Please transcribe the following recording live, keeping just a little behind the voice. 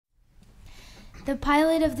The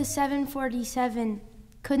pilot of the 747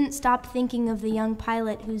 couldn't stop thinking of the young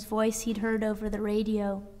pilot whose voice he'd heard over the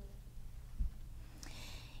radio.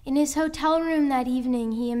 In his hotel room that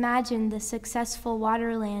evening, he imagined the successful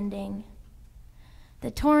water landing. The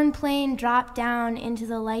torn plane dropped down into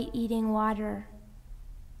the light-eating water.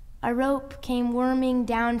 A rope came worming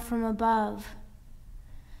down from above.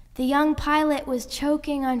 The young pilot was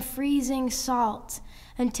choking on freezing salt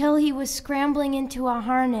until he was scrambling into a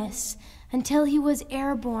harness, until he was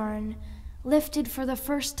airborne, lifted for the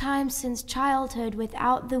first time since childhood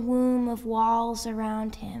without the womb of walls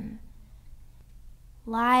around him.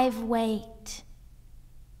 Live weight,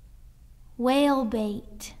 whale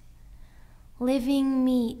bait, living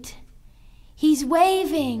meat. He's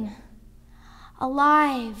waving,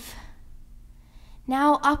 alive,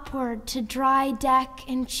 now upward to dry deck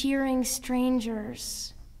and cheering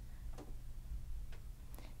strangers.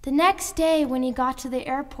 The next day, when he got to the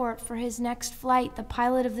airport for his next flight, the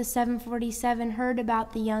pilot of the 747 heard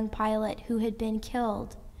about the young pilot who had been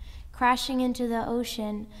killed, crashing into the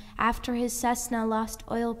ocean after his Cessna lost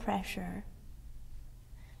oil pressure.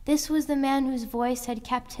 This was the man whose voice had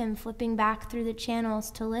kept him flipping back through the channels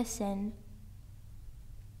to listen.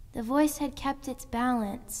 The voice had kept its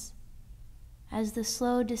balance as the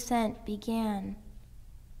slow descent began.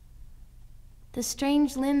 The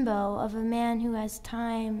strange limbo of a man who has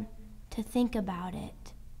time to think about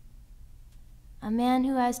it. A man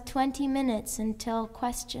who has 20 minutes until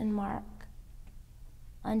question mark.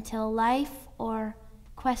 Until life or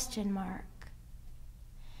question mark.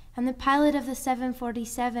 And the pilot of the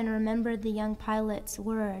 747 remembered the young pilot's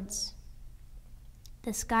words.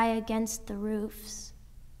 The sky against the roofs.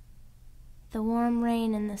 The warm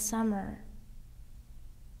rain in the summer.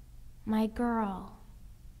 My girl.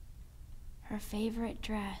 Her favorite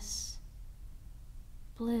dress,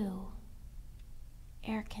 blue,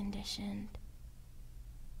 air-conditioned.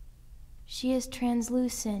 She is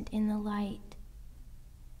translucent in the light.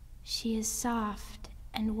 She is soft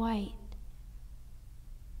and white.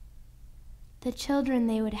 The children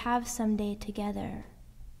they would have someday together.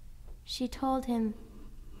 She told him,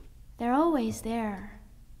 they're always there,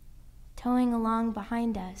 towing along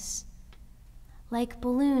behind us, like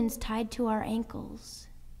balloons tied to our ankles.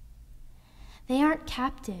 They aren't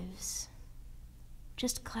captives,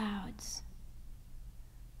 just clouds,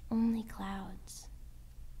 only clouds.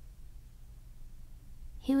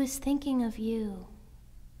 He was thinking of you,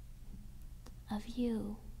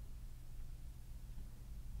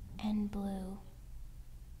 and blue,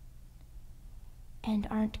 and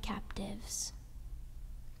aren't captives,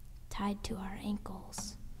 tied to our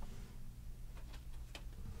ankles.